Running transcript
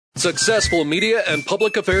Successful media and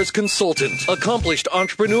public affairs consultant, accomplished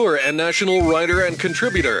entrepreneur and national writer and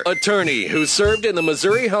contributor, attorney who served in the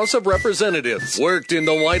Missouri House of Representatives, worked in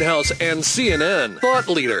the White House and CNN, thought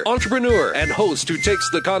leader, entrepreneur, and host who takes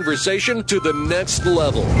the conversation to the next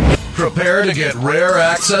level. Prepare to get rare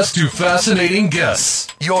access to fascinating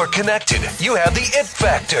guests. You're connected. You have the it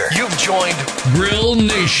factor. You've joined Grill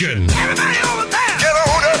Nation. Everybody over there! Get a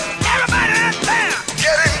hoot up! Everybody out there!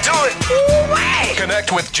 Get into it! Ooh-wee!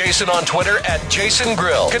 Connect with Jason on Twitter at Jason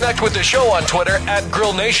Grill. Connect with the show on Twitter at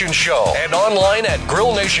Grill Nation Show and online at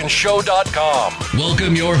grillnationshow.com.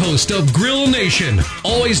 Welcome your host of Grill Nation,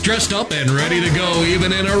 always dressed up and ready to go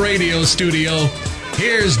even in a radio studio.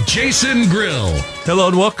 Here's Jason Grill. Hello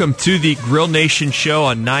and welcome to the Grill Nation Show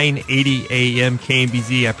on 980 AM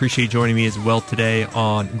KMBZ. I appreciate you joining me as well today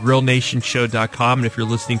on grillnationshow.com. And if you're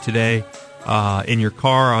listening today in your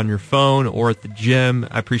car, on your phone, or at the gym,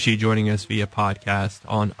 I appreciate you joining us via podcast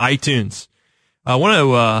on iTunes. I want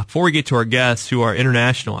to, before we get to our guests who are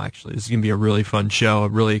international, actually, this is going to be a really fun show, a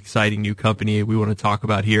really exciting new company we want to talk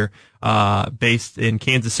about here, based in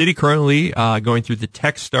Kansas City, currently going through the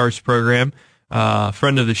TechStars program.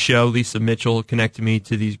 Friend of the show, Lisa Mitchell, connected me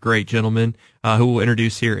to these great gentlemen who we'll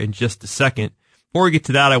introduce here in just a second. Before we get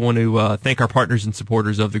to that, I want to thank our partners and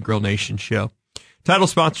supporters of the Grill Nation Show. Title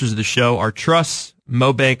sponsors of the show are Truss,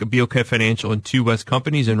 Mobank, Abielke Financial, and Two West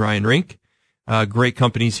Companies and Ryan Rink. Great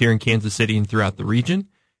companies here in Kansas City and throughout the region.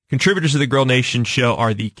 Contributors of the Grill Nation Show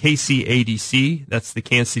are the KCADC, that's the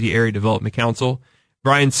Kansas City Area Development Council.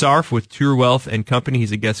 Brian Sarf with Tour Wealth and Company,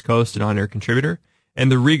 he's a guest host and on-air contributor.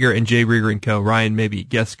 And the Rieger and Jay Rieger & Co. Ryan may be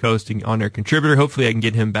guest hosting on-air contributor. Hopefully I can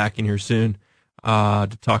get him back in here soon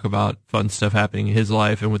to talk about fun stuff happening in his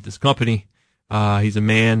life and with this company. He's a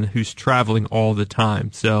man who's traveling all the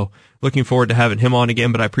time. So looking forward to having him on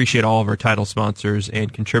again, but I appreciate all of our title sponsors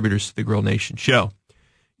and contributors to the Grill Nation Show.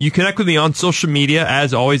 You connect with me on social media.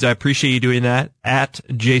 As always, I appreciate you doing that at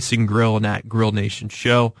Jason Grill and at Grill Nation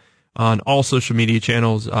Show. On all social media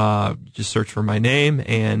channels, just search for my name,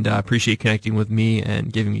 and I appreciate connecting with me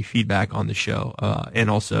and giving me feedback on the show, and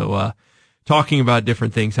also talking about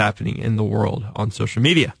different things happening in the world on social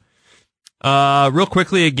media. Real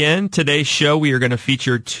quickly again, today's show, we are going to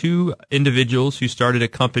feature two individuals who started a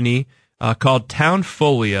company called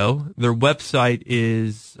Townfolio. Their website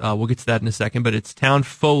is, we'll get to that in a second, but it's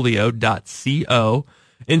townfolio.co.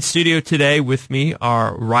 In studio today with me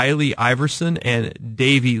are Riley Iverson and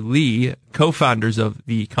Davey Lee, co-founders of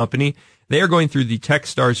the company. They are going through the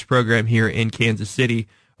TechStars program here in Kansas City,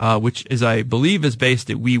 which is, I believe, is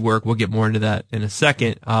based at WeWork. We'll get more into that in a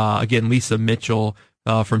second. Again, Lisa Mitchell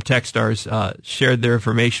from TechStars shared their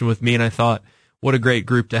information with me, and I thought, what a great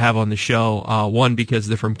group to have on the show. One, because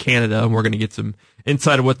they're from Canada, and we're going to get some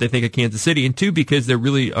insight of what they think of Kansas City, and two, because they're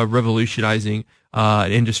really revolutionizing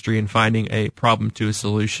an industry and finding a problem to a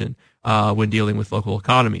solution when dealing with local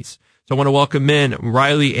economies. So I want to welcome in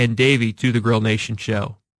Riley and Davey to the Grill Nation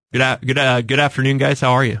Show. Good afternoon, guys.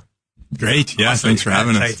 How are you? Great. Yeah, awesome. Thanks for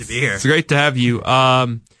having us. Great to be here. It's great to have you.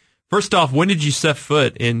 First off, when did you set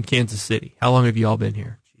foot in Kansas City? How long have you all been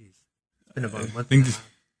here? It's been about a month.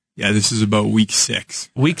 This is about week 6.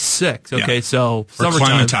 Week 6. Okay, yeah. So we're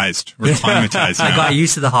acclimatized. We're acclimatized now. I got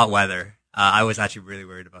used to the hot weather. I was actually really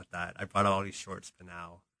worried about that. I brought all these shorts, but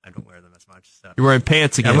now I don't wear them as much. So. You're wearing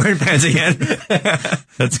pants again. I'm wearing pants again.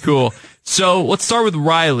 That's cool. So let's start with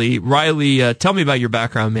Riley. Riley, tell me about your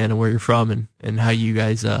background, man, and where you're from and how you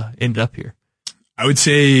guys ended up here. I would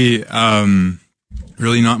say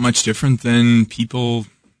really not much different than people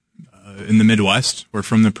in the Midwest. We're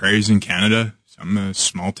from the prairies in Canada. So I'm a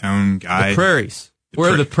small town guy. The prairies.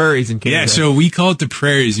 Where are the prairies in Canada? Yeah, so we call it the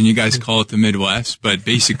prairies, and you guys call it the Midwest. But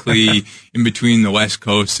basically, in between the West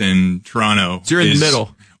Coast and Toronto, so you're in the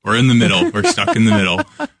middle. We're in the middle. We're stuck in the middle.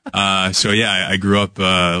 So yeah, I grew up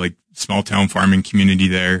like small town farming community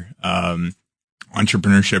there.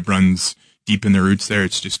 Entrepreneurship runs deep in the roots there.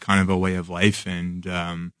 It's just kind of a way of life, and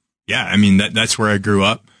yeah, I mean that's where I grew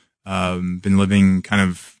up. Been living kind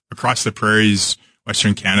of across the prairies,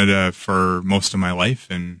 Western Canada, for most of my life,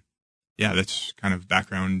 and yeah, that's kind of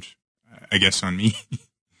background, I guess, on me.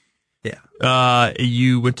 Yeah.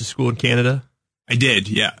 You went to school in Canada? I did,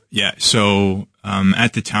 yeah. So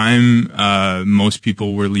at the time, most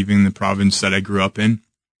people were leaving the province that I grew up in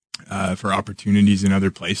for opportunities in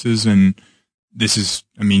other places. And this is,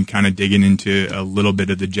 kind of digging into a little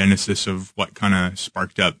bit of the genesis of what kind of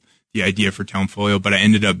sparked up the idea for Townfolio. But I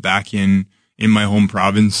ended up back in my home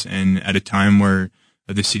province, and at a time where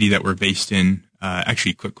the city that we're based in,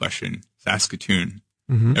 actually, quick question, Saskatoon.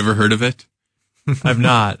 Mm-hmm. Ever heard of it? I've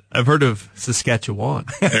not. I've heard of Saskatchewan.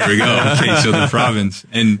 There we go. Okay, so the province.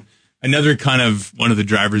 And another kind of one of the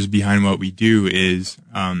drivers behind what we do is,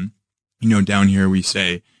 down here we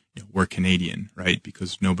say we're Canadian, right?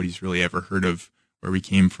 Because nobody's really ever heard of where we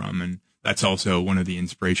came from. And that's also one of the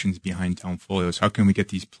inspirations behind Townfolio is how can we get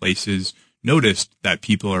these places noticed that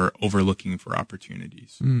people are overlooking for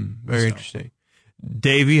opportunities. Very interesting.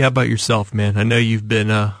 Davey, how about yourself, man? I know you've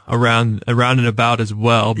been around and about as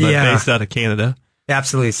well, but based out of Canada. Yeah,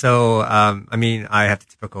 absolutely. So, I have the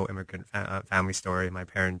typical immigrant family story. My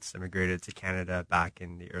parents immigrated to Canada back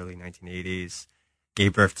in the early 1980s,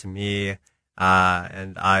 gave birth to me,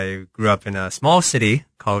 and I grew up in a small city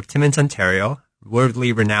called Timmins, Ontario,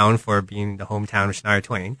 worldly renowned for being the hometown of Shania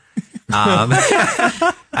Twain.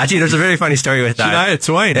 Actually, there's a very funny story with that. Shania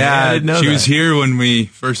Twain. Yeah, I didn't know she was here when we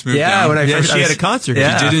first moved down. When I she had a concert.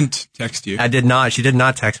 Yeah. She didn't text you. I did not. She did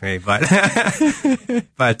not text me, but funny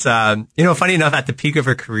enough, at the peak of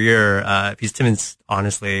her career, because Timmins,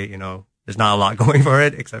 honestly, there's not a lot going for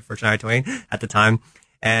it except for Shania Twain at the time.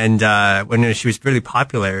 And when she was really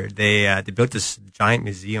popular, they built this giant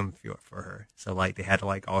museum for her. So they had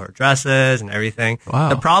all her dresses and everything. Wow.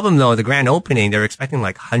 The problem though, the grand opening, they were expecting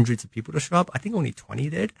hundreds of people to show up. I think only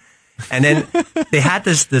 20 did. And then they had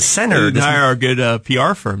this center. They didn't hire a good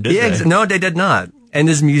PR firm, did they? No, they did not. And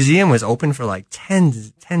this museum was open for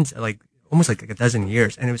tens, almost a dozen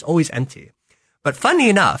years, and it was always empty. But funny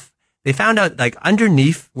enough, they found out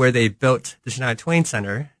underneath where they built the Shania Twain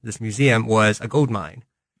Center, this museum was a gold mine.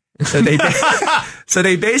 So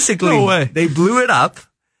they basically they blew it up,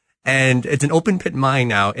 and it's an open pit mine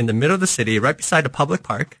now in the middle of the city, right beside a public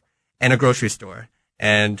park and a grocery store,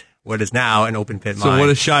 and what is now an open pit mine. So what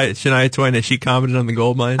is Shania Twain? Has she commented on the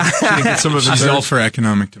gold mine? She didn't get some of She's all for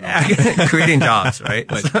economic development, creating jobs, right?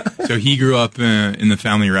 So he grew up in the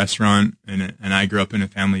family restaurant, and I grew up in a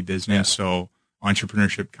family business. Yeah. So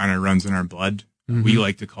entrepreneurship kind of runs in our blood. Mm-hmm. We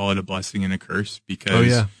like to call it a blessing and a curse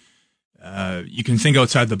because. You can think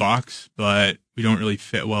outside the box, but we don't really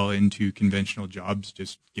fit well into conventional jobs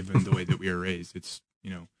just given the way that we are raised. It's,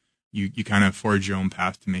 you kind of forge your own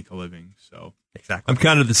path to make a living. So exactly. I'm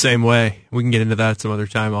kind of the same way. We can get into that some other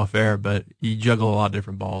time off air, but you juggle a lot of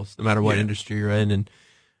different balls no matter what industry you're in. And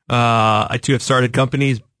I too have started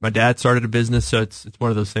companies. My dad started a business, so it's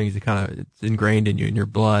one of those things that it's ingrained in you, in your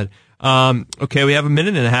blood. Okay, we have a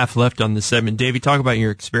minute and a half left on this segment. Davey, talk about your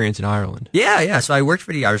experience in Ireland. Yeah. So I worked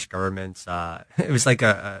for the Irish government. It was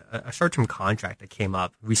a short-term contract that came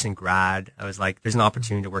up. Recent grad. I was there's an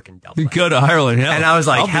opportunity to work in Dublin. Go to Ireland, yeah. And I was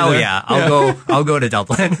hell yeah, I'll go to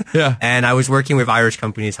Dublin. Yeah. And I was working with Irish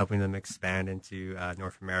companies, helping them expand into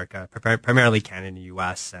North America, primarily Canada and the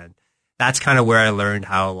U.S. And that's kind of where I learned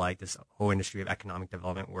how this whole industry of economic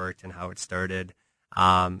development worked and how it started.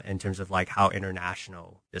 In terms of how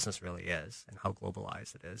international business really is and how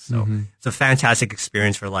globalized it is. So It's a fantastic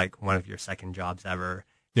experience for one of your second jobs ever,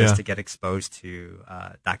 just to get exposed to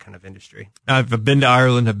that kind of industry. I've been to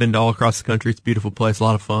Ireland. I've been to all across the country. It's a beautiful place, a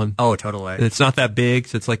lot of fun. Oh, totally. And it's not that big,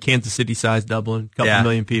 so it's like Kansas City size Dublin, a couple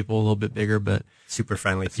million people, a little bit bigger, but super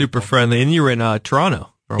friendly. Super friendly. And you were in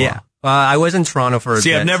Toronto for a while. I was in Toronto for a bit.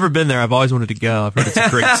 See, I've never been there. I've always wanted to go. I've heard it's a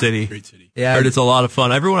great city. Great city. Yeah. I heard it's a lot of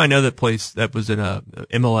fun. Everyone I know that was in a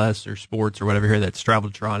MLS or sports or whatever here that's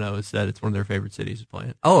traveled to Toronto has said it's one of their favorite cities to play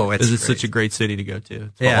in. Oh, it's such a great city to go to.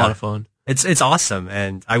 It's a lot of fun. It's awesome,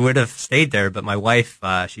 and I would have stayed there, but my wife,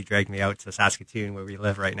 she dragged me out to Saskatoon, where we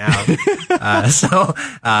live right now. That's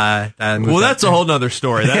a whole nother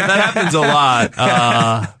story. That happens a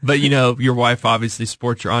lot. But your wife obviously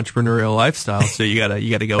supports your entrepreneurial lifestyle, so you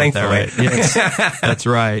gotta go with that, right? Yes, that's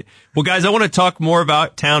right. Well, guys, I want to talk more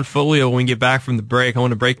about Townfolio when we get back from the break. I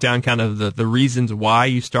want to break down kind of the reasons why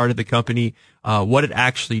you started the company, what it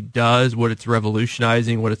actually does, what it's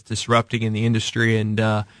revolutionizing, what it's disrupting in the industry,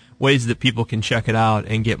 and ways that people can check it out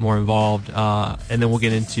and get more involved. And then we'll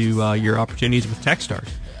get into your opportunities with Techstars.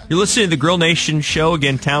 You're listening to the Grill Nation Show.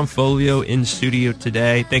 Again, Townfolio in studio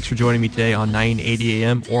today. Thanks for joining me today on 980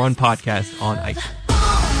 AM or on podcast on iTunes.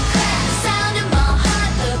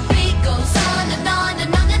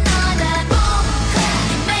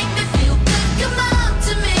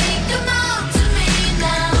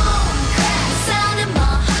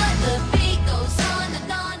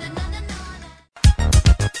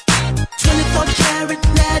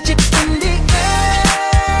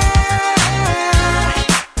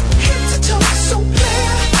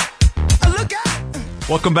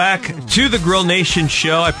 Welcome back to the Grill Nation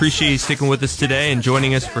Show. I appreciate you sticking with us today and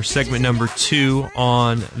joining us for segment number 2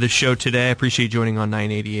 on the show today. I appreciate you joining on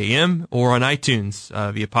 980 AM or on iTunes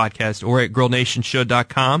via podcast or at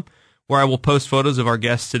grillnationshow.com, where I will post photos of our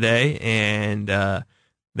guests today and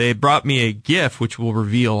They brought me a gift, which we'll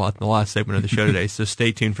reveal at the last segment of the show today. So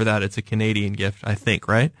stay tuned for that. It's a Canadian gift, I think,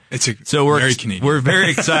 right? Very Canadian. We're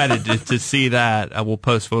very excited to see that. We'll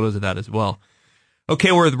post photos of that as well.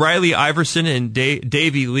 Okay, we're with Riley Iverson and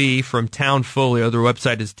Davey Lee from Townfolio. Their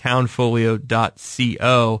website is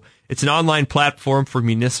townfolio.co. It's an online platform for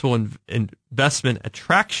municipal investment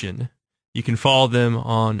attraction. You can follow them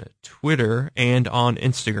on Twitter and on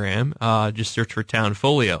Instagram. Just search for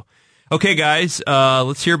Townfolio. Okay, guys,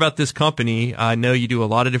 let's hear about this company. I know you do a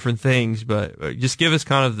lot of different things, but just give us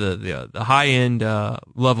kind of the high-end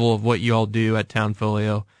level of what you all do at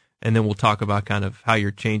Townfolio, and then we'll talk about kind of how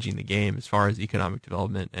you're changing the game as far as economic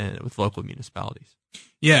development and with local municipalities.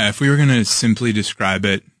 Yeah, if we were going to simply describe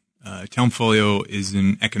it, Townfolio is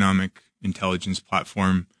an economic intelligence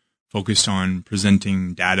platform focused on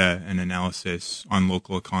presenting data and analysis on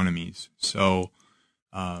local economies. So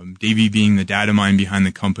Davey, being the data mind behind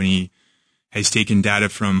the company, has taken data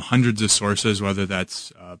from hundreds of sources, whether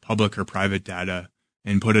that's public or private data,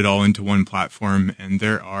 and put it all into one platform. And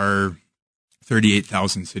there are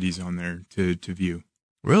 38,000 cities on there to view.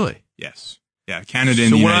 Really? Yes. Yeah, Canada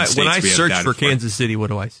and the United States. When I we have search data for Kansas City, what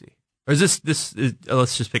do I see? Or is this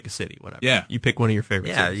let's just pick a city, whatever. Yeah. You pick one of your favorite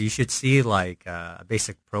Yeah, cities. you should see like a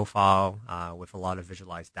basic profile with a lot of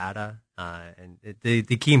visualized data.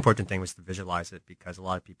 The key important thing was to visualize it because a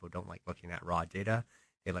lot of people don't like looking at raw data.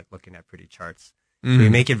 They like looking at pretty charts. So we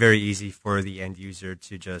make it very easy for the end user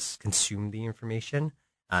to just consume the information,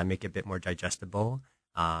 make it a bit more digestible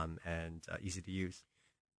and easy to use.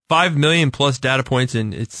 5 million plus data points,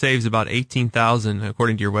 and it saves about 18,000,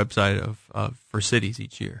 according to your website, of for cities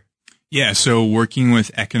each year. Yeah, so working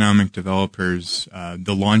with economic developers,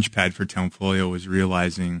 the launchpad for Townfolio was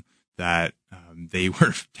realizing that they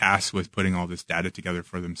were tasked with putting all this data together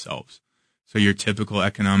for themselves. So your typical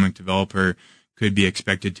economic developer could be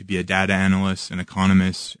expected to be a data analyst, an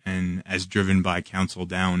economist, and as driven by council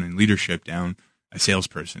down and leadership down, a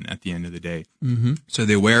salesperson at the end of the day. Mm-hmm. So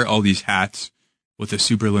they wear all these hats with a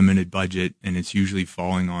super limited budget, and it's usually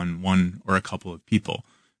falling on one or a couple of people.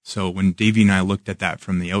 So when Davey and I looked at that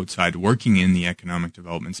from the outside, working in the economic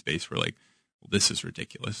development space, we're like, well, this is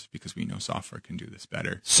ridiculous because we know software can do this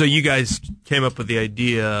better. So you guys came up with the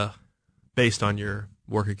idea based on your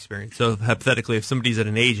work experience. So hypothetically, if somebody's at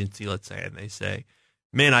an agency, let's say, and they say,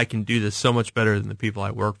 man, I can do this so much better than the people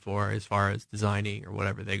I work for as far as designing or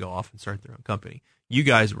whatever, they go off and start their own company. You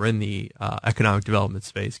guys were in the economic development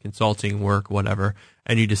space, consulting work, whatever,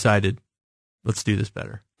 and you decided, let's do this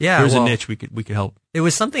better. Yeah, there's a niche we could help. It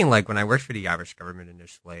was something like when I worked for the Irish government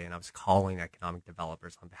initially, and I was calling economic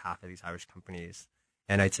developers on behalf of these Irish companies,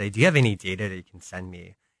 and I'd say, do you have any data that you can send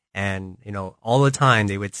me? And, all the time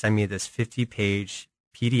they would send me this 50-page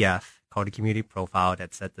PDF called a community profile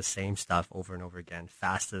that said the same stuff over and over again.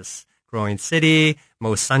 Fastest growing city,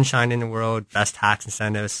 most sunshine in the world, best tax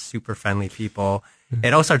incentives, super friendly people.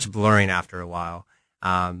 It all starts blurring after a while.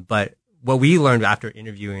 But what we learned after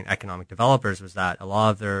interviewing economic developers was that a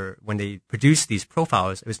lot of when they produced these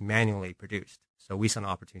profiles, it was manually produced. So we saw an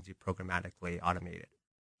opportunity to programmatically automate it.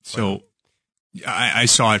 So I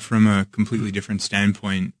saw it from a completely different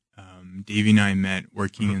standpoint. Davey and I met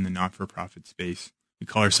working in the not-for-profit space. We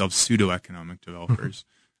call ourselves pseudo-economic developers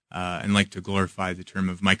and like to glorify the term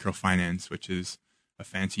of microfinance, which is a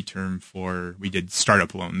fancy term we did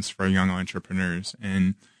startup loans for young entrepreneurs.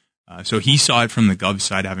 And so he saw it from the gov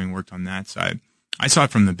side, having worked on that side. I saw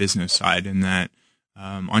it from the business side in that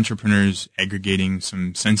entrepreneurs aggregating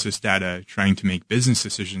some census data, trying to make business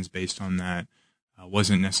decisions based on that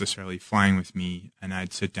wasn't necessarily flying with me. And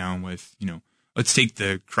I'd sit down with, let's take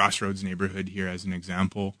the Crossroads neighborhood here as an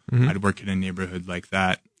example. Mm-hmm. I'd work in a neighborhood like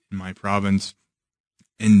that in my province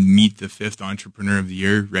and meet the 5th entrepreneur of the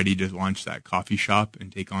year ready to launch that coffee shop and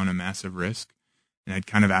take on a massive risk. And I'd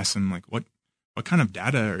kind of ask them, like, what kind of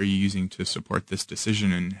data are you using to support this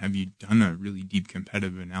decision? And have you done a really deep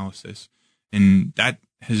competitive analysis? And that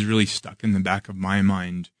has really stuck in the back of my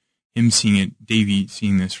mind. Him seeing it, Davey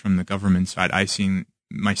seeing this from the government side,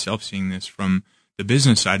 myself seeing this from the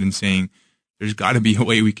business side and saying, there's got to be a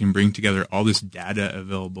way we can bring together all this data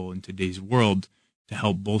available in today's world to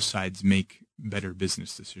help both sides make better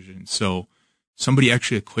business decisions. So somebody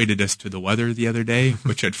actually equated us to the weather the other day,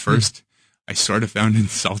 which at first I sort of found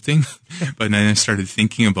insulting, but then I started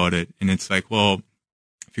thinking about it, and it's like, well,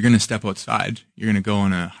 if you're going to step outside, you're going to go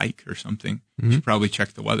on a hike or something, you should probably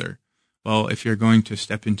check the weather. Well, if you're going to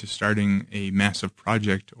step into starting a massive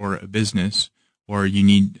project or a business, or you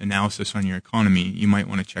need analysis on your economy, you might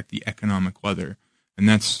want to check the economic weather. And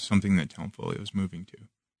that's something that Townfolio is moving to.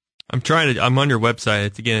 I'm on your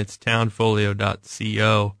website. It's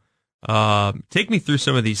townfolio.co. Take me through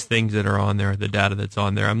some of these things that are on there, the data that's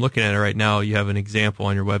on there. I'm looking at it right now. You have an example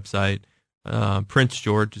on your website. Prince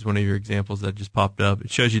George is one of your examples that just popped up.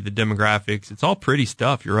 It shows you the demographics. It's all pretty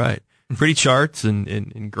stuff. You're right. Pretty charts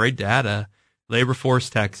and great data. Labor force,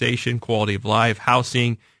 taxation, quality of life,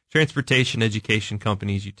 housing, transportation, education,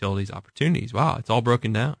 companies, utilities, opportunities. Wow, it's all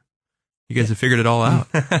broken down. You guys have figured it all out.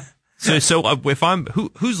 So if I'm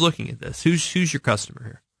who's looking at this? Who's your customer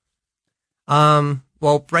here?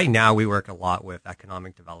 Well, right now we work a lot with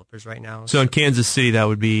economic developers right now. So in Kansas City, that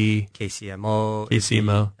would be KCMO,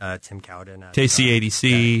 Tim Cowden,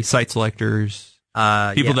 KCADC, site selectors,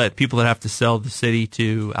 people that have to sell the city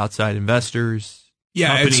to outside investors.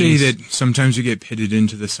 Yeah, companies. I'd say that sometimes we get pitted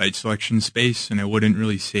into the site selection space, and I wouldn't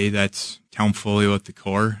really say that's Townfolio at the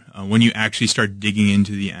core. When you actually start digging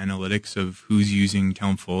into the analytics of who's using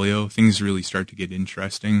Townfolio, things really start to get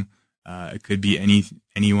interesting. It could be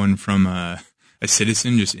anyone from a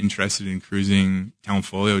citizen just interested in cruising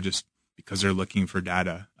Townfolio just because they're looking for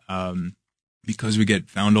data. Because we get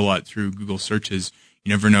found a lot through Google searches, you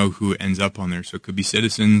never know who ends up on there. So it could be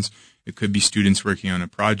citizens, it could be students working on a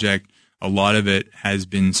project. A lot of it has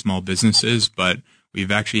been small businesses, but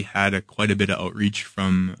we've actually had quite a bit of outreach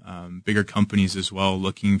from bigger companies as well,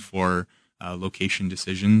 looking for location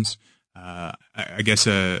decisions. I guess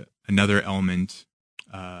another element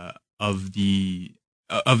of the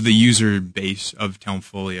user base of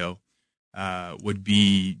Townfolio would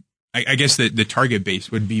be, I guess the target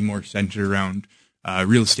base would be more centered around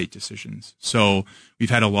real estate decisions. So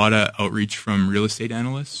we've had a lot of outreach from real estate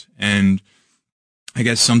analysts, and I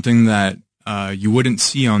guess something that you wouldn't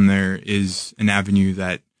see on there is an avenue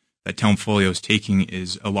that Townfolio is taking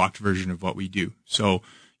is a locked version of what we do. So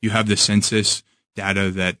you have the census data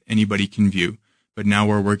that anybody can view, but now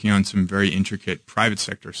we're working on some very intricate private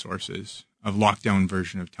sector sources of lockdown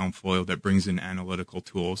version of Townfolio that brings in analytical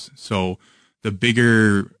tools. So the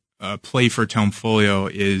bigger play for Townfolio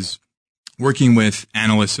is working with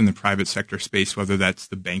analysts in the private sector space, whether that's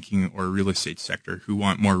the banking or real estate sector, who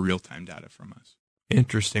want more real-time data from us.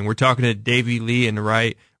 Interesting. We're talking to Davey Lee and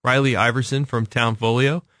Riley Iverson from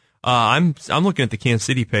Townfolio. I'm looking at the Kansas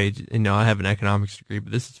City page. I have an economics degree,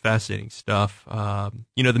 but this is fascinating stuff. The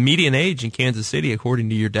median age in Kansas City, according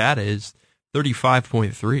to your data, is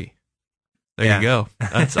 35.3. There you go.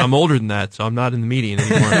 I'm older than that, so I'm not in the median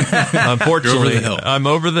anymore. Unfortunately, I'm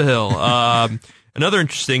over the hill. Another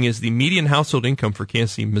interesting is the median household income for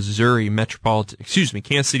Kansas City metropolitan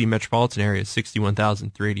area is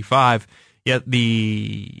 $61,385. Yet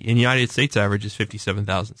the United States average is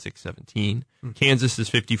 $57,617. Kansas is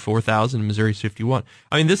 $54,000. Missouri is $51,000.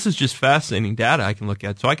 I mean, this is just fascinating data I can look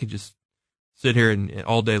at. So I could just sit here and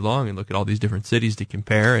all day long and look at all these different cities to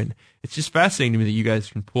compare. And it's just fascinating to me that you guys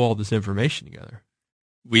can pull all this information together.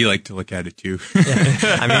 We like to look at it too. I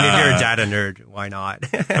mean, if you're a data nerd, why not?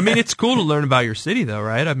 I mean, it's cool to learn about your city, though,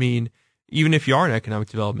 right? I mean, even if you are in economic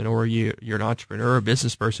development or you're an entrepreneur or a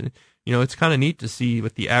business person, it's kind of neat to see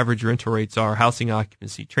what the average rental rates are, housing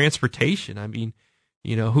occupancy, transportation. I mean,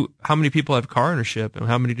 how many people have car ownership and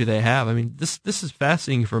how many do they have? I mean, this is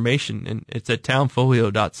fascinating information, and it's at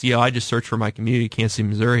townfolio.co. I just searched for my community, Kansas City,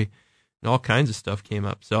 Missouri, and all kinds of stuff came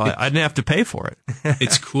up. So I didn't have to pay for it.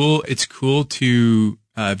 It's cool. It's cool to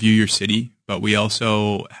view your city, but we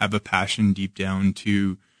also have a passion deep down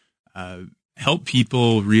to help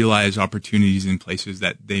people realize opportunities in places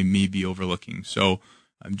that they may be overlooking. So,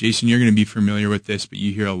 Jason, you're going to be familiar with this, but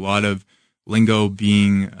you hear a lot of lingo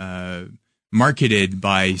being marketed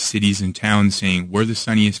by cities and towns saying, we're the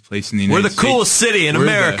sunniest place in the United States. We're the coolest city in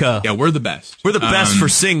America. We're the best. We're the best for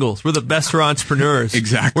singles. We're the best for entrepreneurs.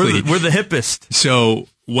 Exactly. We're the hippest. So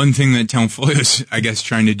one thing that Townfolio is, I guess,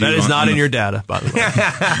 trying to do. That is not in your data, by the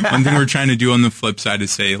way. One thing we're trying to do on the flip side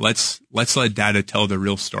is say, let's let data tell the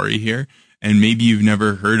real story here. And maybe you've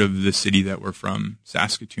never heard of the city that we're from,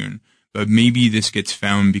 Saskatoon, but maybe this gets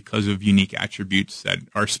found because of unique attributes that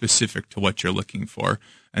are specific to what you're looking for.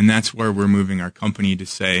 And that's where we're moving our company to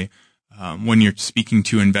say, when you're speaking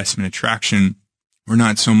to investment attraction, we're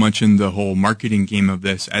not so much in the whole marketing game of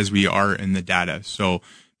this as we are in the data. So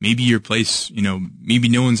maybe your place, maybe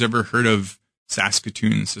no one's ever heard of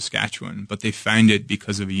Saskatoon, Saskatchewan, but they find it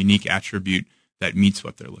because of a unique attribute that meets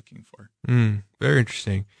what they're looking for. Very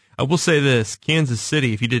interesting. I will say this, Kansas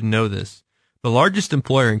City, if you didn't know this, the largest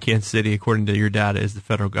employer in Kansas City, according to your data, is the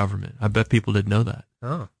federal government. I bet people didn't know that.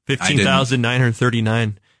 Oh.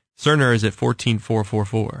 15,939. Cerner is at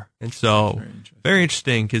 14,444. And so, very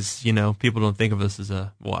interesting because, people don't think of us as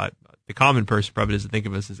the common person probably doesn't think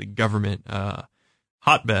of us as a government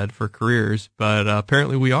hotbed for careers, but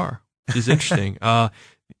apparently we are, which is interesting.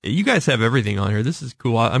 You guys have everything on here. This is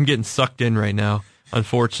cool. I'm getting sucked in right now.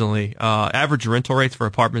 unfortunately. Average rental rates for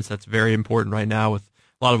apartments, that's very important right now with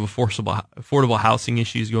a lot of affordable housing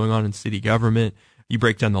issues going on in city government. You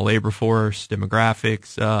break down the labor force,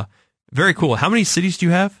 demographics. Very cool. How many cities do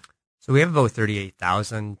you have? So we have about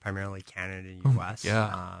 38,000, primarily Canada and U.S.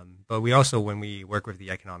 But we also, when we work with the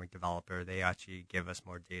economic developer, they actually give us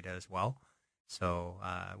more data as well. So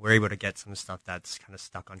we're able to get some stuff that's kind of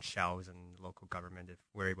stuck on shelves in local government if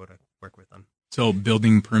we're able to work with them. So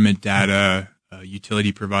building permit data,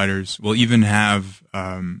 utility providers. We'll even have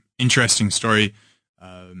interesting story,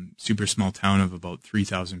 super small town of about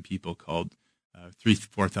 3,000 people called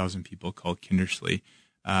 4,000 people called Kindersley.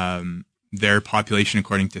 Their population,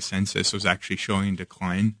 according to census, was actually showing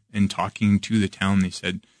decline. And talking to the town, they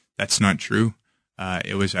said that's not true.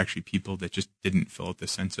 It was actually people that just didn't fill out the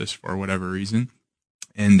census for whatever reason.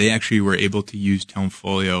 And they actually were able to use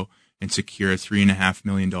Townfolio and secure a $3.5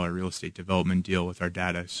 million real estate development deal with our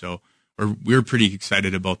data. So we're pretty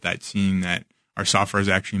excited about that, seeing that our software is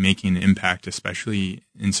actually making an impact, especially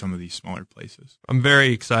in some of these smaller places. I'm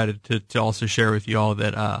very excited to also share with you all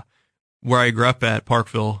that where I grew up at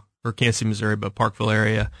Parkville, or Kansas City, Missouri, but Parkville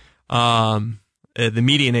area, the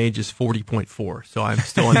median age is 40.4, so I'm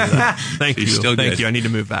still under that. Thank you. Thank you. I need to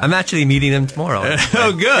move back. I'm actually meeting them tomorrow.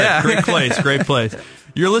 Oh, good. Yeah. Great place.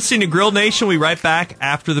 You're listening to Grill Nation. We'll be right back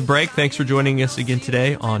after the break. Thanks for joining us again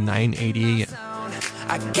today on 980 AM.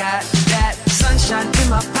 I got that sunshine in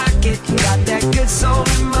my pocket, got that good soul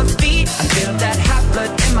in my feet. I feel that hot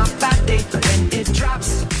blood in my body when it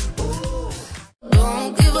drops.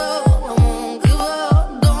 Don't give up.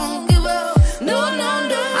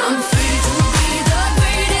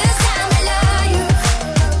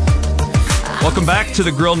 Welcome back to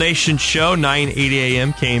the Grill Nation Show, 980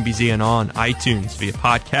 AM, KMBZ, and on iTunes via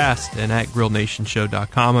podcast and at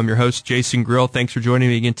grillnationshow.com. I'm your host, Jason Grill. Thanks for joining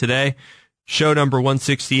me again today. Show number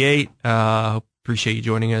 168. Appreciate you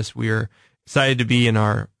joining us. We are excited to be in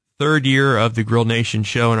our third year of the Grill Nation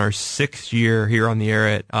Show and our sixth year here on the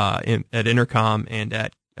air at Intercom and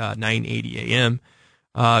at 980 AM.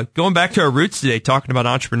 Going back to our roots today, talking about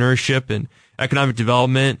entrepreneurship and economic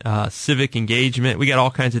development, civic engagement. We got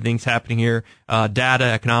all kinds of things happening here. Data,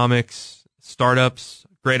 economics, startups,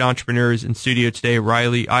 great entrepreneurs in studio today.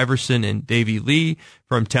 Riley Iverson and Davey Lee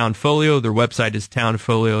from Townfolio. Their website is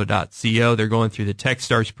townfolio.co. They're going through the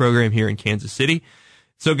TechStars program here in Kansas City.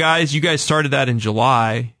 So guys, you guys started that in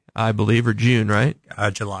July, I believe, or June, right?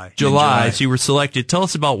 July. So you were selected. Tell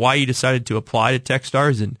us about why you decided to apply to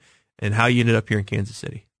TechStars and how you ended up here in Kansas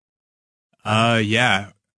City.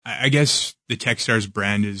 I guess the TechStars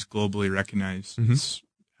brand is globally recognized. Mm-hmm. It's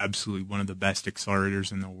absolutely one of the best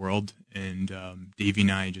accelerators in the world. And Davey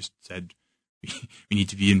and I just said we need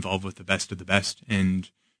to be involved with the best of the best. And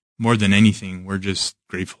more than anything, we're just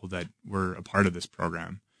grateful that we're a part of this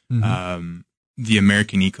program. Mm-hmm. The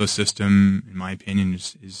American ecosystem, in my opinion,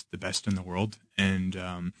 is the best in the world.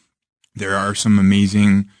 And there are some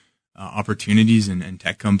amazing opportunities and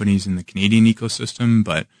tech companies in the Canadian ecosystem,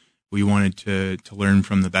 but we wanted to learn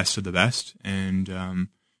from the best of the best. And,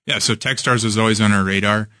 so TechStars was always on our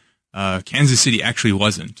radar. Kansas City actually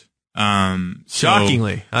wasn't.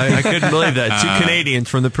 Shockingly. I couldn't believe that. Two Canadians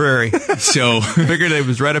from the prairie. So figured it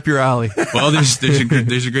was right up your alley. Well, there's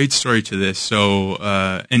a great story to this. So,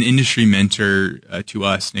 an industry mentor, to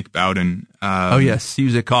us, Nick Bowden. Oh yes. He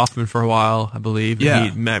was at Kaufman for a while, I believe. Yeah.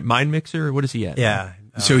 Mind Mixer? What is he at? Yeah.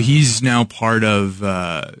 So he's now part of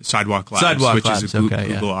Sidewalk Labs, which is a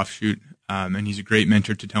Google offshoot, and he's a great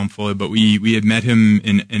mentor to Townfolio. But we had met him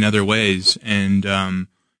in other ways, and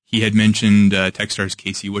he had mentioned TechStars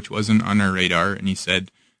Casey, which wasn't on our radar, and he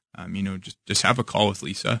said, just have a call with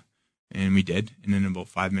Lisa, and we did. And in about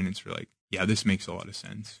 5 minutes, we're like, yeah, this makes a lot of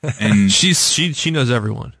sense. And she knows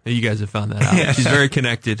everyone. You guys have found that out. Yeah. She's very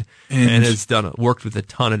connected and has worked with a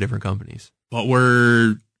ton of different companies. But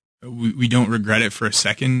we don't regret it for a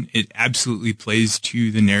second. It absolutely plays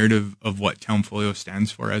to the narrative of what Townfolio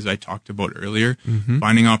stands for, as I talked about earlier, mm-hmm.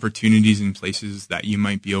 finding opportunities in places that you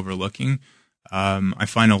might be overlooking. I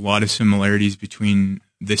find a lot of similarities between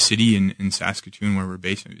this city and Saskatoon, where we're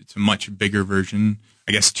based. It's a much bigger version,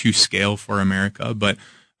 I guess, to scale for America. But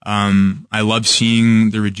I love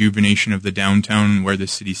seeing the rejuvenation of the downtown, where the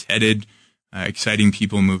city's headed, exciting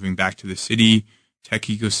people moving back to the city, tech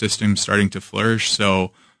ecosystem starting to flourish.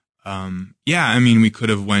 So we could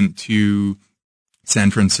have went to San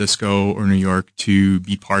Francisco or New York to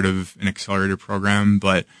be part of an accelerator program,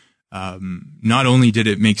 but not only did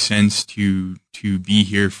it make sense to be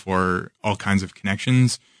here for all kinds of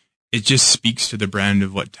connections, it just speaks to the brand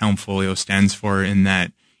of what Townfolio stands for, in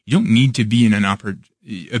that you don't need to be in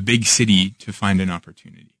a big city to find an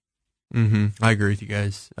opportunity. Mm-hmm. I agree with you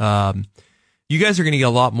guys. You guys are going to get a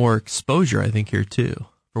lot more exposure, I think, here too,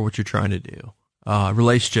 for what you're trying to do.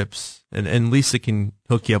 Relationships, and Lisa can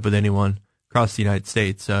hook you up with anyone across the United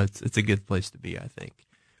States. So it's a good place to be, I think.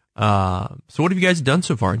 So what have you guys done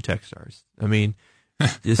so far in Techstars? I mean,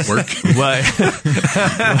 just Work.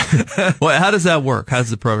 How does that work? How does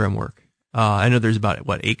the program work? I know there's about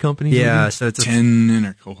 8 companies. Yeah, so it's 10 in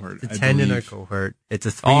our cohort. a I 10 in our believe. cohort. It's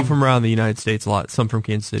a 3. All from around the United States. A lot. Some from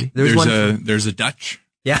Kansas City. There's a Dutch.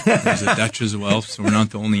 Yeah. There's a Dutch as well, so we're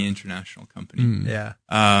not the only international company. Yeah.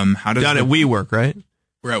 How does Down at WeWork, right?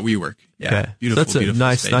 We're at WeWork. Yeah. Okay. Beautiful, So that's a beautiful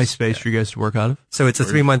nice space. space for you guys to work out of. So it's a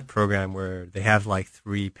 3-month program where they have like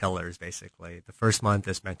 3 pillars, basically. The first month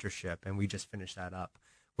is mentorship, and we just finished that up,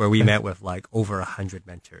 where we met with like over 100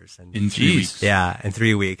 mentors. And In 3 weeks. yeah, in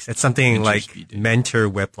 3 weeks. It's something Mentor like speed day. mentor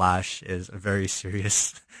whiplash is a very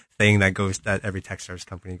serious thing that every Techstars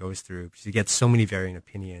company goes through, because you get so many varying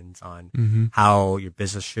opinions on how your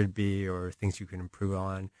business should be or things you can improve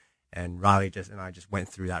on. And Riley and I just went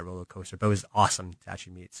through that roller coaster, but it was awesome to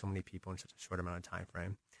actually meet so many people in such a short amount of time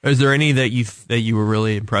frame. Is there any that you were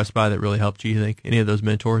really impressed by that really helped you? You think any of those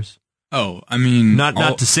mentors? Oh, I mean,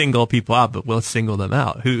 Not to single people out, but let's single them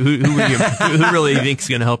out. Who were you, who really thinks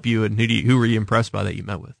going to help you, and who were you impressed by that you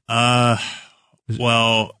met with?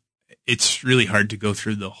 Well, it's really hard to go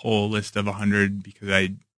through the whole list of 100 because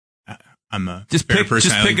I'm a Just fair pick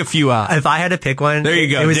person. I pick a few out. If I had to pick one, There you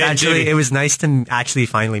go. It was Davey. it was nice to actually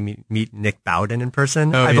finally meet Nick Bowden in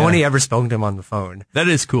person. Oh, I've yeah. only ever spoken to him on the phone. That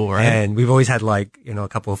is cool, right? And we've always had like, a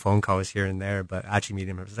couple of phone calls here and there, but actually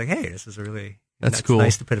meeting him, I was like, hey, this is That's cool.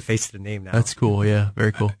 Nice to put a face to the name now. That's cool. Yeah,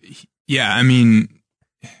 very cool. Yeah, I mean,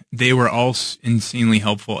 they were all insanely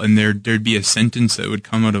helpful, and there'd be a sentence that would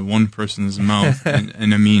come out of one person's mouth,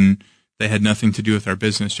 and I mean, they had nothing to do with our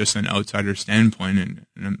business, just an outsider standpoint, and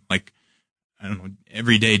I'm like, I don't know,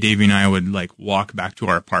 every day Davey and I would like walk back to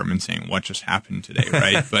our apartment saying, what just happened today,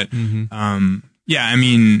 right? But, yeah, I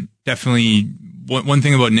mean, definitely one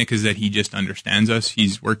thing about Nick is that he just understands us.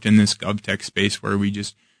 He's worked in this GovTech space where we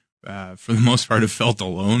just, for the most part, have felt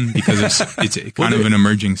alone because it's a kind of an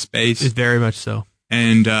emerging space. It's very much so.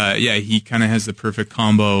 And, yeah, he kind of has the perfect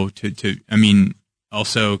combo to, I mean,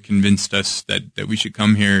 also convinced us that we should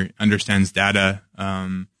come here, understands data,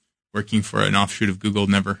 working for an offshoot of Google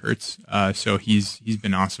never hurts. So he's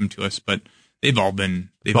been awesome to us, but they've all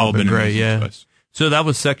been great, amazing yeah. to us. So that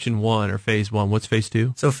was section 1 or phase 1. What's phase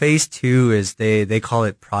 2? So phase 2 is they call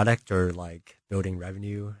it product or like building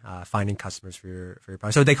revenue, finding customers for your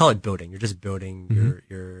product. So they call it building. You're just building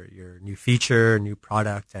your new feature, new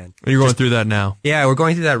product, and You're going through that now. yeah, we're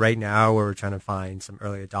going through that right now where we're trying to find some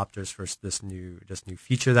early adopters for this new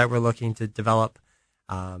feature that we're looking to develop.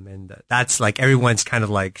 And that's like everyone's kind of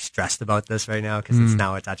like stressed about this right now because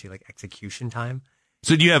it's actually like execution time.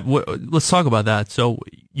 So do you have? Let's talk about that. So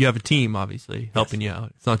you have a team, obviously, helping you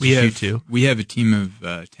out. It's not just you two. We have a team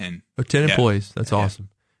of 10. Oh, 10 Yeah. employees. That's awesome.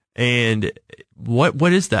 And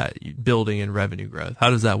what is that building and revenue growth? How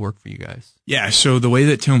does that work for you guys? Yeah, so the way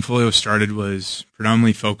that Tonefolio started was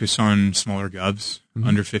predominantly focused on smaller govs,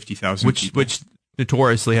 under 50,000 people. Which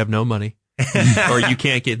notoriously have no money. Or you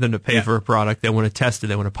can't get them to pay for a product. They want to test it.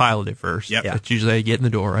 They want to pilot it first. Yep. That's usually how you get in the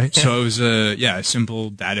door, right? So it was a simple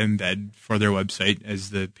data embed for their website as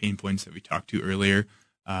the pain points that we talked to earlier.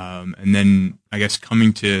 And then I guess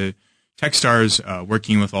coming to Techstars,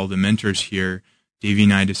 working with all the mentors here, Davey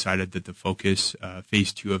and I decided that the focus,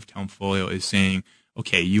 phase 2 of Tonefolio is saying,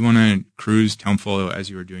 okay, you want to cruise Tonefolio as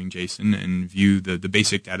you were doing, Jason, and view the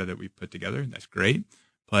basic data that we put together. That's great.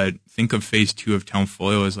 But think of phase 2 of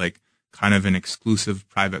Tonefolio as like kind of an exclusive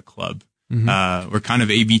private club. We're kind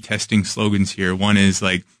of A/B testing slogans here. One is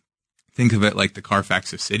like, think of it like the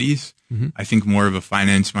Carfax of cities. I think more of a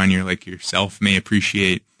finance minor like yourself may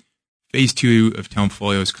appreciate. Phase 2 of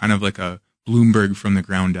Tonefolio is kind of like a Bloomberg from the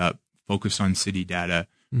ground up, focused on city data,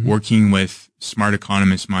 working with smart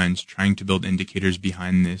economist minds, trying to build indicators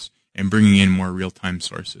behind this and bringing in more real-time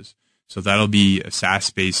sources. So that'll be a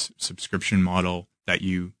SaaS-based subscription model that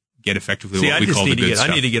you get effectively See, what I we just call need the to good get.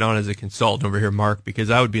 stuff. I need to get on as a consultant over here, Mark,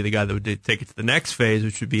 because I would be the guy that would take it to the next phase,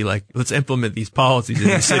 which would be like, let's implement these policies in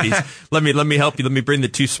the cities. Let me help you. Let me bring the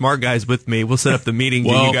 2 smart guys with me. We'll set up the meetings,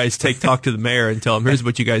 and you guys talk to the mayor and tell him, here's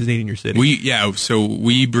what you guys need in your city. So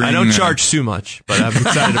we bring. I don't charge too much, but I'm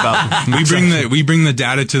excited about. we bring the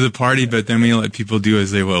data to the party, but then we let people do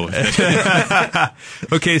as they will with it.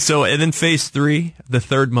 Okay, so and then phase 3, the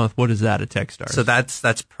 3rd month. What is that at Techstars? So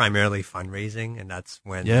that's primarily fundraising, and that's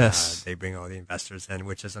when Yes. they bring all the investors in,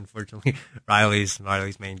 which is unfortunately Riley's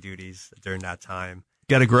main duties during that time.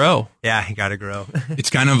 Got to grow. Yeah, you got to grow. It's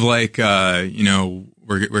kind of like,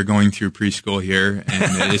 we're going through preschool here,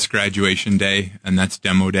 and it's graduation day, and that's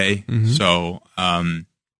demo day. So,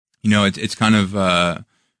 it's kind of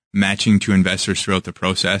matching to investors throughout the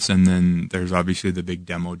process, and then there's obviously the big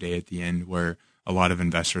demo day at the end where a lot of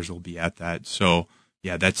investors will be at that. So,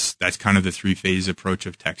 yeah, that's kind of the 3-phase approach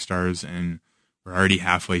of Techstars, and we're already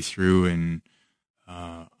halfway through, and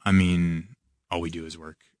all we do is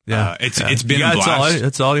work. Yeah, it's been a blast.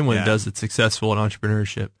 That's all anyone does that's successful in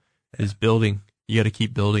entrepreneurship is building. You got to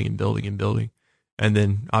keep building and building and building, and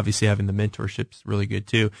then obviously having the mentorship is really good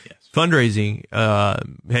too. Yes. Fundraising.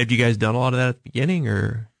 Have you guys done a lot of that at the beginning,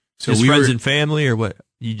 or so just friends and family, or what?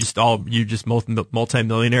 You're just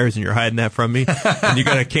multi-millionaires and you're hiding that from me. And you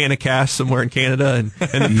got a can of cash somewhere in Canada and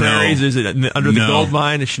the prairies. Is it under the gold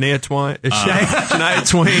mine? Shania Twain?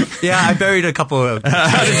 Yeah, I buried a couple of.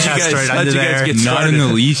 How did you guys get started? Not in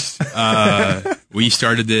the least. We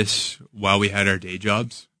started this while we had our day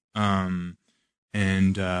jobs. Honestly,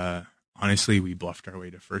 we bluffed our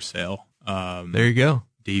way to first sale. There you go.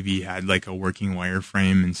 Davey had like a working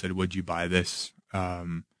wireframe and said, "Would you buy this?"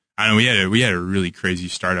 I know we had a really crazy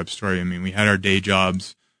startup story. I mean, we had our day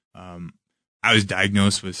jobs. I was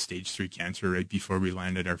diagnosed with stage 3 cancer right before we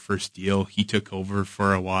landed our first deal. He took over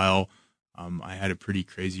for a while. I had a pretty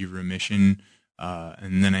crazy remission.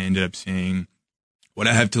 And then I ended up saying, what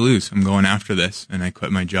I have to lose, I'm going after this. And I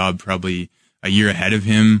quit my job probably a year ahead of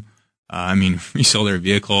him. We sold our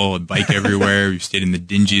vehicle, a bike everywhere. We stayed in the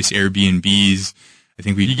dingiest Airbnbs. I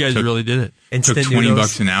think you guys really did it. Took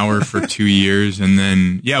 $20 an hour for 2 years, and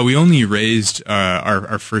then we only raised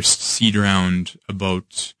our first seed round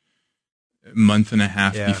about a month and a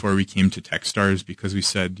half before we came to Techstars, because we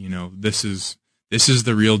said, this is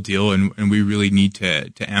the real deal, and we really need to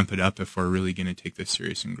amp it up if we're really going to take this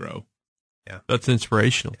serious and grow. Yeah, that's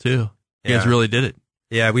inspirational too. You guys really did it.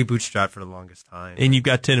 Yeah, we bootstrapped for the longest time, and you've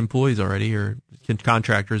got 10 employees already, or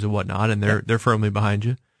contractors and whatnot, and they're firmly behind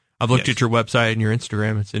you. I've looked at your website and your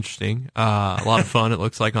Instagram. It's interesting. A lot of fun, it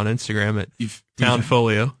looks like, on Instagram at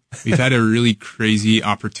Townfolio. We've had a really crazy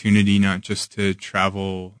opportunity, not just to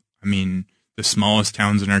travel, the smallest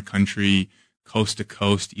towns in our country, coast to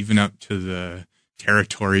coast, even up to the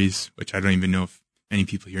territories, which I don't even know if many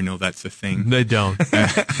people here know that's a thing. They don't.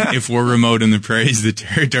 If we're remote in the prairies, the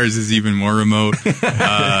territories is even more remote.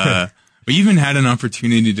 We even had an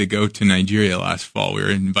opportunity to go to Nigeria last fall. We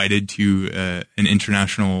were invited to an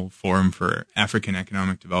international forum for African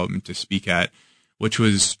economic development to speak at, which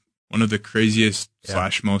was one of the craziest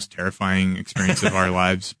 / most terrifying experience of our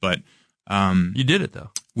lives. But you did it,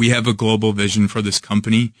 though. We have a global vision for this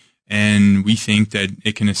company, and we think that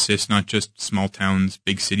it can assist not just small towns,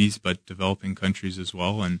 big cities, but developing countries as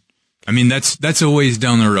well. And that's a ways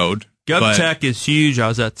down the road. GovTech is huge. I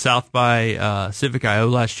was at South by Civic I/O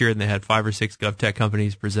last year, and they had 5 or 6 GovTech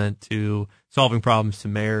companies present to solving problems to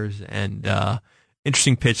mayors, and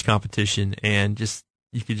interesting pitch competition. And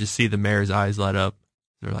you could just see the mayor's eyes light up.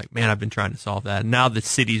 They're like, "Man, I've been trying to solve that." And now the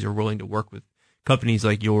cities are willing to work with companies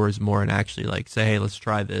like yours more and actually say, "Hey, let's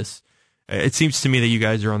try this." It seems to me that you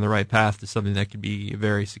guys are on the right path to something that could be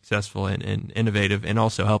very successful and innovative, and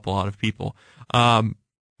also help a lot of people.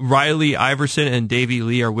 Riley Iverson and Davey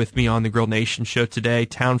Lee are with me on the Grill Nation show today.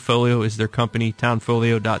 Townfolio is their company,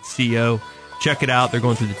 townfolio.co. Check it out. They're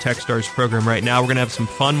going through the Techstars program right now. We're going to have some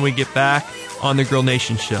fun when we get back on the Grill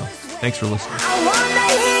Nation show. Thanks for listening. I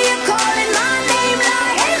wanna hear you calling my name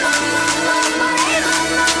like, hey mama,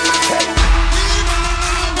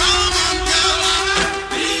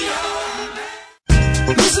 hey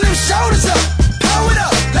mama. Loosen them shoulders up, blow it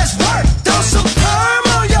up, let's work. Throw some perm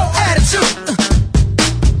on your attitude.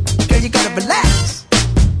 You gotta relax.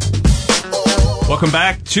 Welcome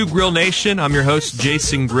back to Grill Nation. I'm your host,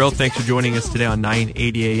 Jason Grill. Thanks for joining us today on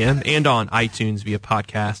 980 AM and on iTunes via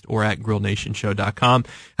podcast or at grillnationshow.com.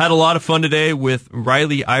 Had a lot of fun today with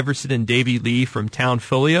Riley Iverson and Davey Lee from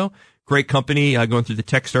Townfolio. Great company going through the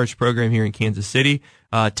Techstars program here in Kansas City.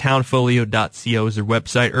 Townfolio.co is their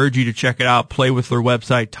website. Urge you to check it out. Play with their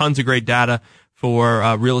website. Tons of great data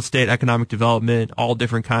for real estate, economic development, all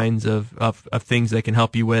different kinds of things they can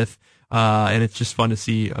help you with. And it's just fun to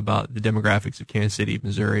see about the demographics of Kansas City,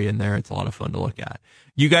 Missouri, and there. It's a lot of fun to look at.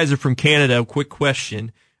 You guys are from Canada. Quick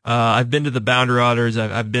question. I've been to the Boundary Waters.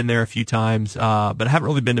 I've been there a few times, but I haven't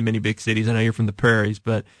really been to many big cities. I know you're from the prairies,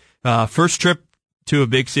 but first trip to a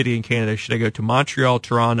big city in Canada, should I go to Montreal,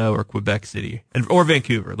 Toronto, or Quebec City? Or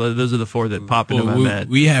Vancouver? Those are the 4 that pop into my head.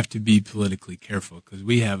 We have to be politically careful because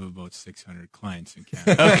we have about 600 clients in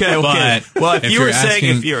Canada. Okay. Well, if you were saying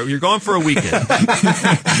if you're going for a weekend,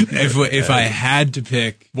 if I had to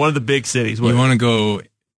pick one of the big cities, you want to go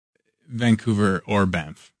Vancouver or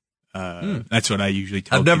Banff. That's what I usually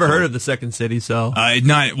tell I've never people. heard of the second city, so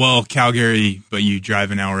Calgary, but you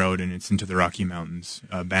drive an hour out and it's into the Rocky Mountains.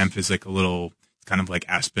 Banff is like kind of like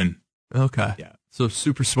Aspen. okay. Yeah. So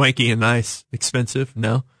super swanky and nice, expensive.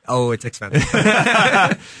 No. Oh, it's expensive.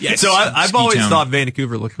 Yes. So I've Ski always town. thought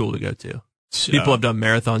Vancouver looked cool to go to. People have done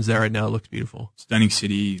marathons there. Right now, it looks beautiful. Stunning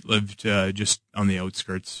city. Lived just on the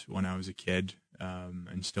outskirts when I was a kid,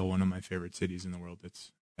 and still one of my favorite cities in the world.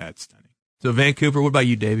 That's stunning. So Vancouver. What about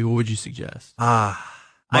you, Davey? What would you suggest?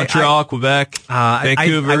 Montreal, Quebec,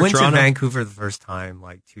 Vancouver, I went Toronto. to Vancouver the first time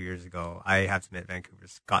like 2 years ago. I have to admit,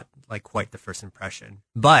 Vancouver's got like quite the first impression.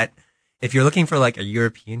 But if you're looking for like a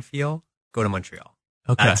European feel, go to Montreal.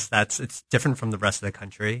 Okay. It's different from the rest of the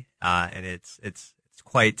country, and it's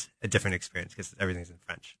quite a different experience because everything's in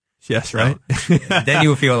French. Yes, right. Then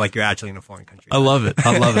you feel like you're actually in a foreign country. I love it.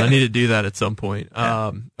 I need to do that at some point.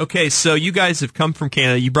 Yeah. Okay, so you guys have come from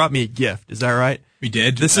Canada. You brought me a gift. Is that right? We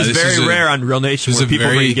did. This is very rare on Real Nation where people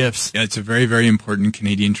bring gifts. Yeah, it's a very, very important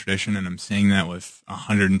Canadian tradition, and I'm saying that with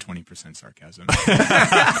 120% sarcasm.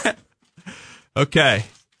 Okay.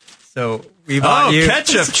 So we bought you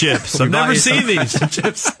ketchup chips. I've We bought never you seen some these.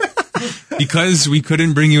 chips. Because we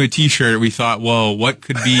couldn't bring you a T-shirt, we thought, well, what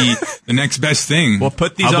could be the next best thing? Well,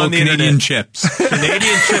 put these How about on the Canadian internet. chips.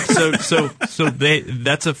 Canadian chips. So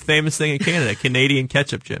that's a famous thing in Canada. Canadian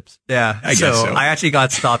ketchup chips. Yeah. I guess so. I actually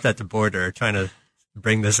got stopped at the border trying to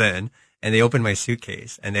bring this in, and they opened my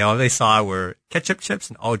suitcase, and all they saw were ketchup chips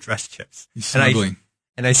and all dressed chips. He's smuggling.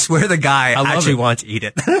 And I swear the guy love actually it. wants to eat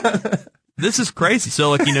it. This is crazy. So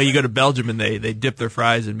like, you go to Belgium and they dip their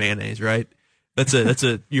fries in mayonnaise, right? That's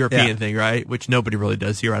a European Yeah. thing, right? Which nobody really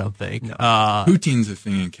does here, I don't think. No. Poutine's a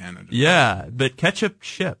thing in Canada. Yeah, but ketchup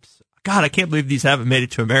chips. God, I can't believe these haven't made it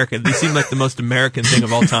to America. These seem like the most American thing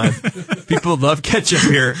of all time. People love ketchup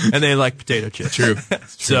here, and they like potato chips. True.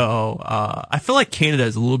 So I feel like Canada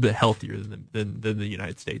is a little bit healthier than the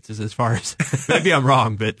United States is, as far as maybe I'm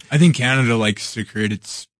wrong, but I think Canada likes to create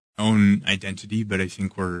its own identity, but I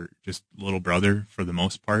think we're just little brother for the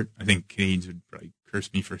most part. I think Canadians would probably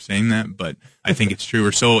curse me for saying that, but I think it's true.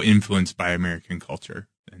 We're so influenced by American culture,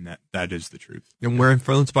 and that is the truth. and we're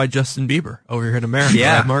influenced by Justin Bieber over here in America.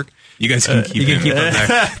 Yeah. Right, Mark? You guys can keep you can him. keep him there.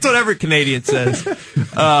 That's what every Canadian says.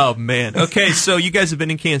 Oh man. Okay, so you guys have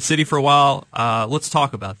been in Kansas City for a while. Let's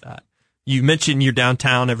talk about that. You mentioned you're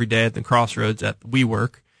downtown every day at the Crossroads at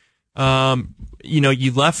WeWork.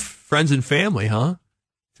 You left friends and family, huh,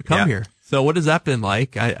 to come Yeah. here. So what has that been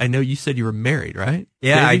like? I know you said you were married, right?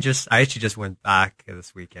 Yeah, Davey? I actually just went back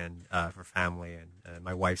this weekend for family, and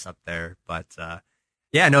my wife's up there. But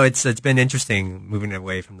yeah, no, it's been interesting moving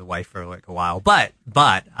away from the wife for like a while. But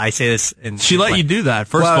I say this, She let you do that,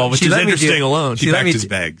 first of all, which she is let me interesting do- alone. He let packed me his do-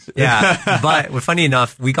 bags. Yeah, but funny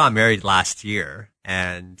enough, we got married last year,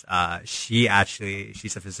 and she's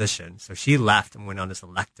a physician, so she left and went on this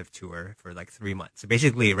elective tour for like 3 months. So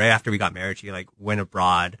basically, right after we got married, she like went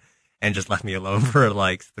abroad and just left me alone for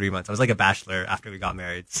like 3 months. I was like a bachelor after we got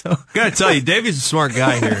married. So Gotta tell you, Davey's a smart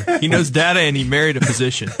guy here. He knows data and he married a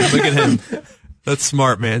physician. Look at him. That's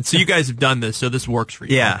smart, man. So you guys have done this, so this works for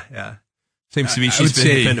you. yeah. Seems to be I she's would been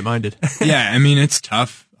say- independent minded. Yeah, I mean, it's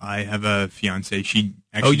tough. I have a fiance. She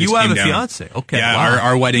actually Oh, you just have came a down. fiance. Okay. Yeah, wow.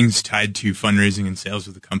 our wedding's tied to fundraising and sales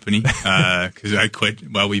with the company because I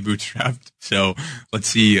quit while we bootstrapped. So let's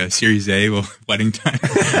see, Series A, wedding time.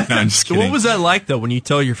 No, I'm just So kidding. what was that like though when you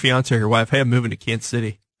tell your fiance or your wife, "Hey, I'm moving to Kansas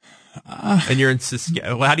City," and you're in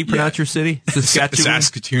Saskatchewan? How do you pronounce your city? Saskatchewan.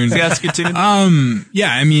 Saskatoon. Saskatoon.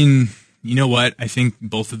 Yeah, I mean, you know what? I think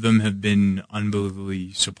both of them have been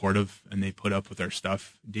unbelievably supportive, and they put up with our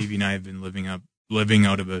stuff. Davey and I have been living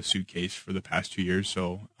out of a suitcase for the past 2 years.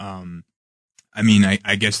 So, I mean,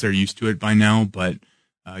 I guess they're used to it by now, but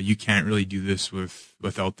you can't really do this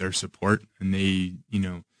without their support, and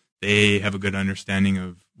they have a good understanding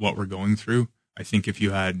of what we're going through. I think if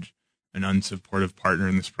you had an unsupportive partner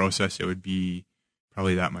in this process, it would be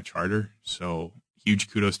probably that much harder. So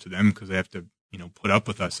huge kudos to them because they have to, put up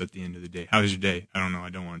with us at the end of the day. How was your day? I don't know. I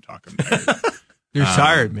don't want to talk. I'm tired. You're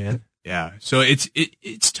tired, man. Yeah. So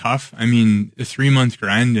it's tough. I mean, the 3-month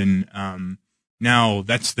grind, and now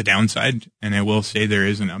that's the downside. And I will say there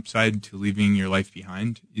is an upside to leaving your life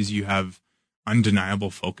behind is you have undeniable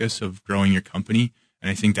focus of growing your company. And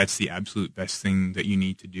I think that's the absolute best thing that you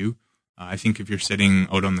need to do. I think if you're sitting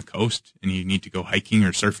out on the coast and you need to go hiking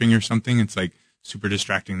or surfing or something, it's like super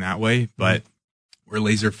distracting that way. But we're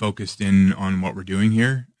laser focused in on what we're doing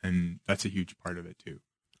here. And that's a huge part of it too.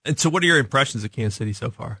 And so what are your impressions of Kansas City so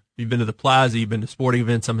far? You've been to the plaza, you've been to sporting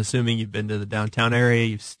events, I'm assuming you've been to the downtown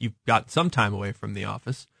area, you've got some time away from the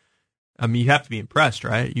office. I mean, you have to be impressed,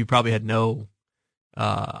 right? You probably had no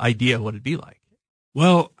idea of what it'd be like.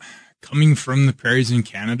 Well, coming from the prairies in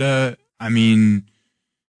Canada, I mean,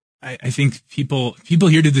 I think people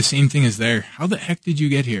here did the same thing as there. How the heck did you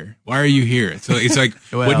get here? Why are you here? It's like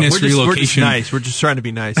Well, witness we're just relocation. nice. We're just trying to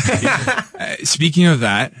be nice to people. Speaking of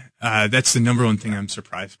that, that's the number one thing I'm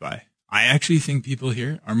surprised by. I actually think people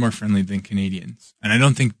here are more friendly than Canadians. And I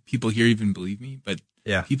don't think people here even believe me, but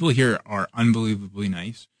Yeah. people here are unbelievably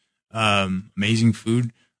nice. Amazing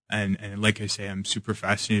food. And like I say, I'm super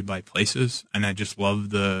fascinated by places, and I just love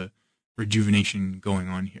the rejuvenation going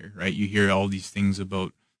on here, right? You hear all these things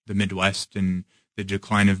about the Midwest and the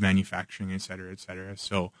decline of manufacturing, et cetera, et cetera.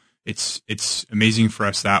 So it's amazing for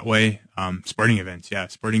us that way. Sporting events, yeah.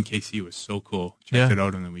 Sporting KC was so cool. Checked it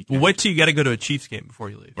out on the weekend. Well, wait till you got to go to a Chiefs game before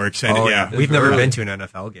you leave. We're excited, Oh, yeah. We've never been to an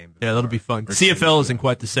NFL game before. Yeah, that'll be fun. excited CFL for isn't that.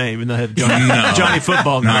 quite the same, even though they have Johnny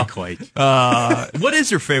Football now. Not quite. What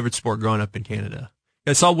is your favorite sport growing up in Canada?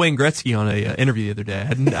 I saw Wayne Gretzky on a interview the other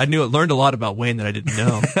day. I learned a lot about Wayne that I didn't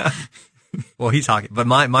know. Well, he's talking, but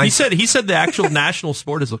my He said the actual national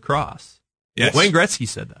sport is lacrosse. Yes. Wayne Gretzky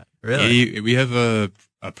said that. really. We have a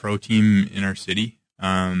pro team in our city.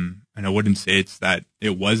 And I wouldn't say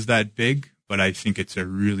it was that big, but I think it's a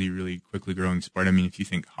really, really quickly growing sport. I mean, if you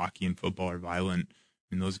think hockey and football are violent,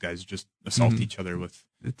 and those guys just assault each other with.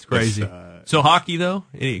 It's crazy. With, So hockey though?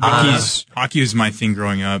 Hockey is my thing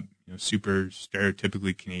growing up. You know, super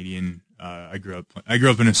stereotypically Canadian. I grew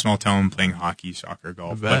up in a small town playing hockey, soccer,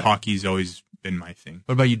 golf, bet. but hockey's always been my thing.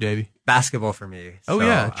 What about you, Davey? Basketball for me. Oh So,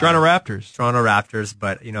 yeah, Toronto Raptors. Toronto Raptors,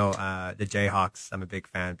 but the Jayhawks, I'm a big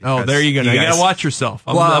fan. Oh, because there you go. Now you guys- gotta watch yourself.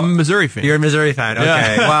 I'm Well, a Missouri fan. You're a Missouri fan, okay?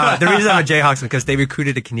 Yeah. Well, the reason I'm a Jayhawks is because they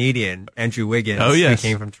recruited a Canadian, Andrew Wiggins. Oh, yes. Who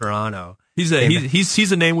came from Toronto. He's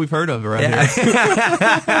a name we've heard of around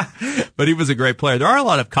here. But he was a great player. There are a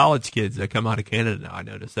lot of college kids that come out of Canada now, I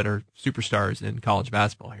noticed, that are superstars in college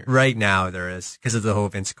basketball here. Right now there is, because of the whole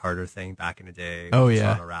Vince Carter thing back in the day. Oh, with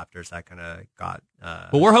yeah. Toronto Raptors, that kind of got.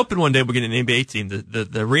 Well, we're hoping one day we'll get an NBA team.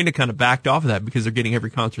 The arena kind of backed off of that because they're getting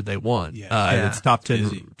every concert they want. Yeah. It's top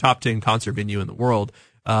Busy. 10 concert venue in the world.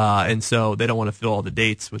 And so they don't want to fill all the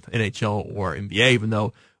dates with NHL or NBA, even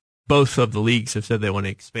though both of the leagues have said they want to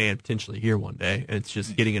expand potentially here one day, and it's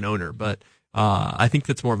just getting an owner. But I think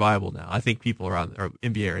that's more viable now. I think people around our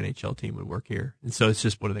NBA or NHL team would work here, and so it's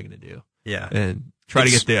just what are they going to do? Yeah. And try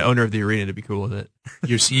to get the owner of the arena to be cool with it.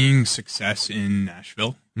 You're seeing success in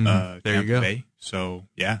Nashville, There you Tampa go. Bay. So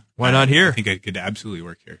yeah, Why not here? I think I could absolutely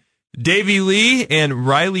work here. Davey Lee and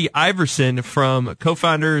Riley Iverson, from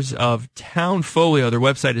co-founders of Townfolio. Their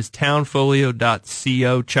website is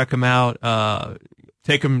townfolio.co. Check them out.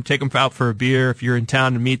 Take them out for a beer if you're in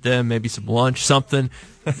town to meet them, maybe some lunch, something.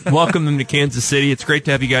 Welcome them to Kansas City. It's great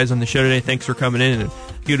to have you guys on the show today. Thanks for coming in, and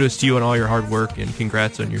kudos to you on all your hard work, and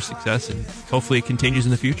congrats on your success, and hopefully it continues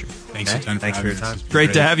in the future. Thanks a ton. Thanks for your having us. time. It's been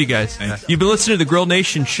Great to have you guys. Thanks. You've been listening to the Grill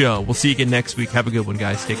Nation Show. We'll see you again next week. Have a good one,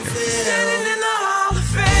 guys. Take care.